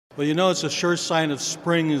Well, you know, it's a sure sign of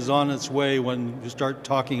spring is on its way when you start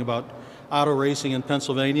talking about auto racing in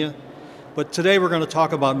Pennsylvania. But today we're going to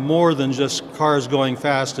talk about more than just cars going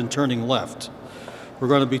fast and turning left. We're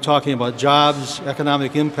going to be talking about jobs,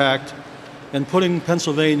 economic impact, and putting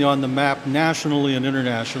Pennsylvania on the map nationally and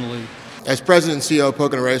internationally. As President and CEO of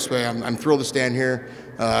Pocono Raceway, I'm thrilled to stand here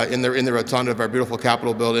in the rotunda of our beautiful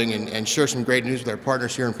Capitol building and share some great news with our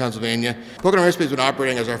partners here in Pennsylvania. Pocono Raceway has been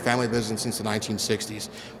operating as our family business since the 1960s,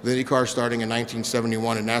 with IndyCar starting in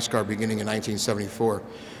 1971 and NASCAR beginning in 1974.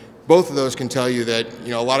 Both of those can tell you that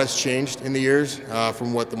a lot has changed in the years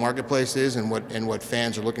from what the marketplace is and what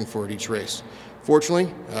fans are looking for at each race.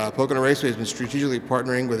 Fortunately, Pocono Raceway has been strategically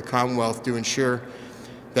partnering with the Commonwealth to ensure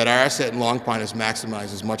that our asset in Long Pine is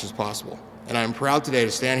maximized as much as possible. And I'm proud today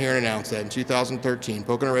to stand here and announce that in 2013,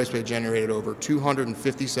 Pocono Raceway generated over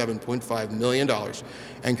 $257.5 million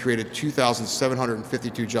and created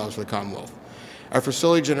 2,752 jobs for the Commonwealth. Our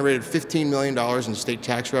facility generated $15 million in state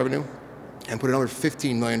tax revenue and put another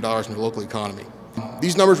 $15 million in the local economy.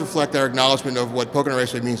 These numbers reflect our acknowledgement of what Pocono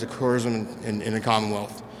Raceway means to tourism in the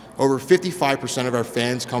Commonwealth. Over 55% of our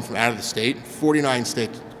fans come from out of the state, 49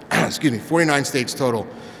 states total,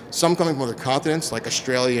 some coming from other continents like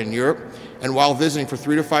Australia and Europe, and while visiting for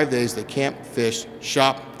 3 to 5 days, they camp, fish,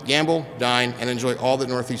 shop, gamble, dine, and enjoy all that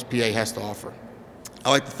Northeast PA has to offer. I'd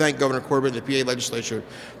like to thank Governor Corbett and the PA legislature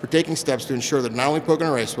for taking steps to ensure that not only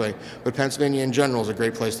Pocono Raceway, but Pennsylvania in general is a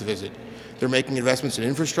great place to visit. They're making investments in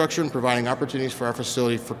infrastructure and providing opportunities for our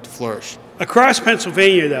facility to flourish. Across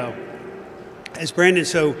Pennsylvania, though, as Brandon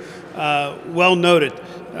so well noted,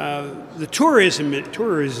 the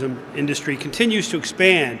tourism industry continues to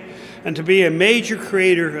expand and to be a major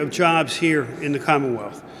creator of jobs here in the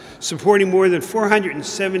Commonwealth, supporting more than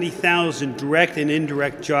 470,000 direct and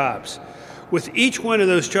indirect jobs. With each one of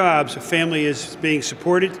those jobs, a family is being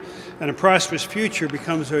supported and a prosperous future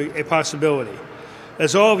becomes a possibility.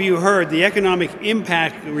 As all of you heard, the economic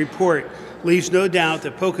impact report leaves no doubt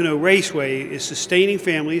that Pocono Raceway is sustaining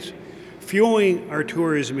families, fueling our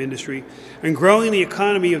tourism industry, and growing the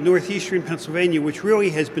economy of northeastern Pennsylvania, which really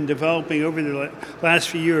has been developing over the last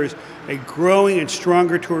few years, a growing and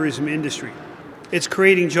stronger tourism industry. It's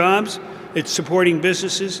creating jobs, it's supporting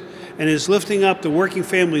businesses, and is lifting up the working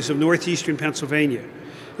families of northeastern Pennsylvania.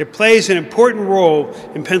 It plays an important role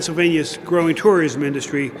in Pennsylvania's growing tourism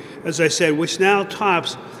industry, as I said, which now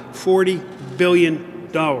tops $40 billion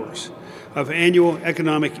of annual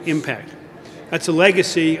economic impact. That's a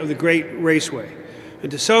legacy of the great Raceway. And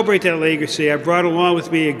to celebrate that legacy, I brought along with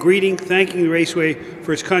me a greeting thanking the Raceway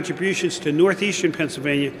for its contributions to northeastern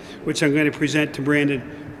Pennsylvania, which I'm going to present to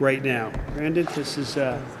Brandon right now. Brandon, this is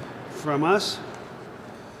from us,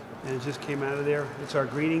 and it just came out of there. It's our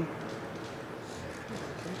greeting.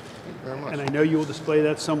 Very much. And I know you will display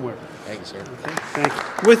that somewhere. Thank you, sir. Okay, thank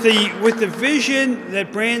you. With the vision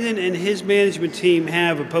that Brandon and his management team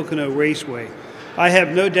have of Pocono Raceway, I have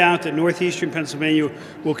no doubt that northeastern Pennsylvania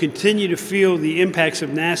will continue to feel the impacts of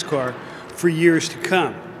NASCAR for years to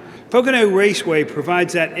come. Pocono Raceway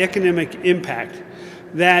provides that economic impact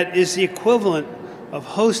that is the equivalent of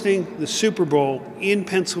hosting the Super Bowl in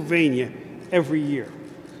Pennsylvania every year.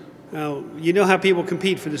 Now, you know how people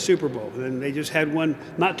compete for the Super Bowl, and they just had one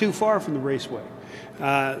not too far from the Raceway.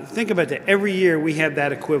 Think about that. Every year we have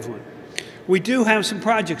that equivalent. We do have some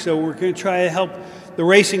projects, though. We're going to try to help the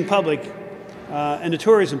racing public and the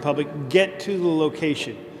tourism public get to the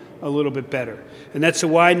location a little bit better. And that's the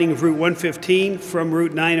widening of Route 115 from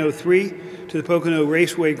Route 903 to the Pocono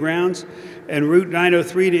Raceway grounds, and Route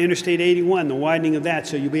 903 to Interstate 81, the widening of that,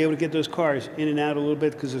 so you'll be able to get those cars in and out a little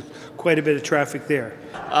bit because there's quite a bit of traffic there.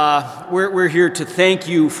 We're here to thank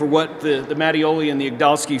you for what the Mattioli and the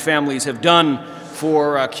Igdalsky families have done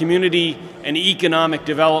for community and economic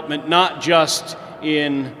development, not just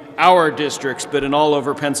in our districts, but in all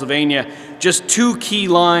over Pennsylvania. Just two key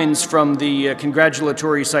lines from the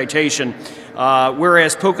congratulatory citation.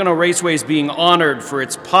 Whereas Pocono Raceway is being honored for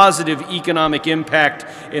its positive economic impact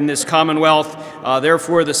in this Commonwealth,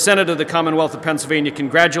 therefore the Senate of the Commonwealth of Pennsylvania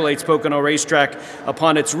congratulates Pocono Racetrack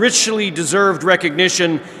upon its richly deserved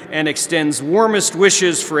recognition and extends warmest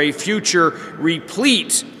wishes for a future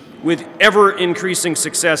replete with ever-increasing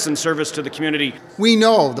success and service to the community. We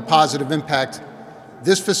know the positive impact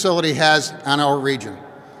this facility has on our region.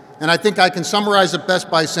 And I think I can summarize it best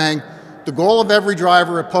by saying the goal of every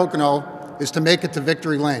driver at Pocono is to make it to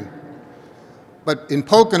victory lane. But in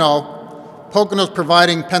Pocono's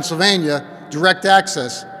providing Pennsylvania direct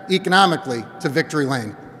access economically to victory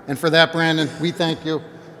lane. And for that, Brandon, we thank you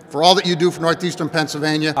for all that you do for northeastern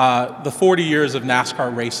Pennsylvania. The 40 years of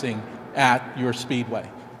NASCAR racing at your speedway.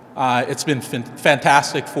 It's been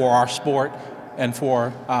fantastic for our sport. and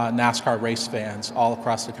for NASCAR race fans all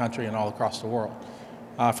across the country and all across the world.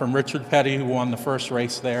 From Richard Petty, who won the first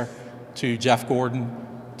race there, to Jeff Gordon,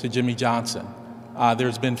 to Jimmy Johnson.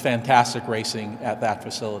 There's been fantastic racing at that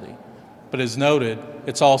facility. But as noted,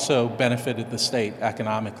 it's also benefited the state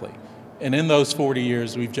economically. And in those 40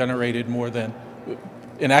 years, we've generated more than,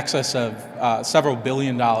 in excess of several $1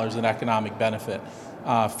 billion in economic benefit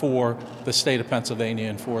for the state of Pennsylvania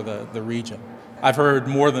and for the region. I've heard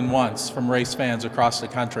more than once from race fans across the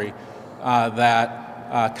country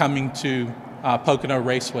that coming to Pocono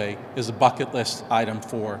Raceway is a bucket list item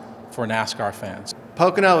for NASCAR fans.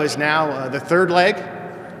 Pocono is now the third leg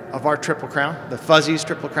of our Triple Crown, the Fuzzies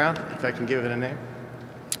Triple Crown, if I can give it a name.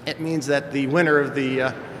 It means that the winner of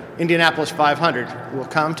the Indianapolis 500 will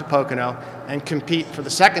come to Pocono and compete for the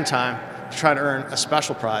second time to try to earn a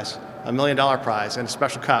special prize, $1 million prize, and a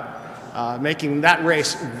special cup, making that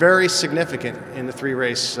race very significant in the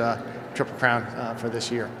three-race Triple Crown for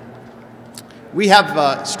this year. We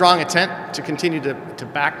have strong intent to continue to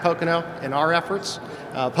back Pocono in our efforts.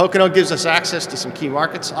 Pocono gives us access to some key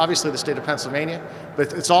markets, obviously the state of Pennsylvania,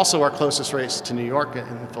 but it's also our closest race to New York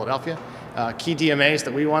and Philadelphia, key DMAs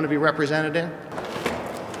that we want to be represented in. All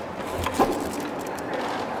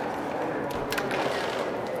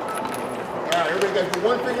right, everybody got to put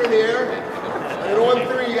one finger in the air, and on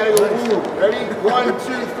 3, you got to go woo. Ready? 1, 2,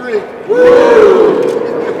 3. Woo!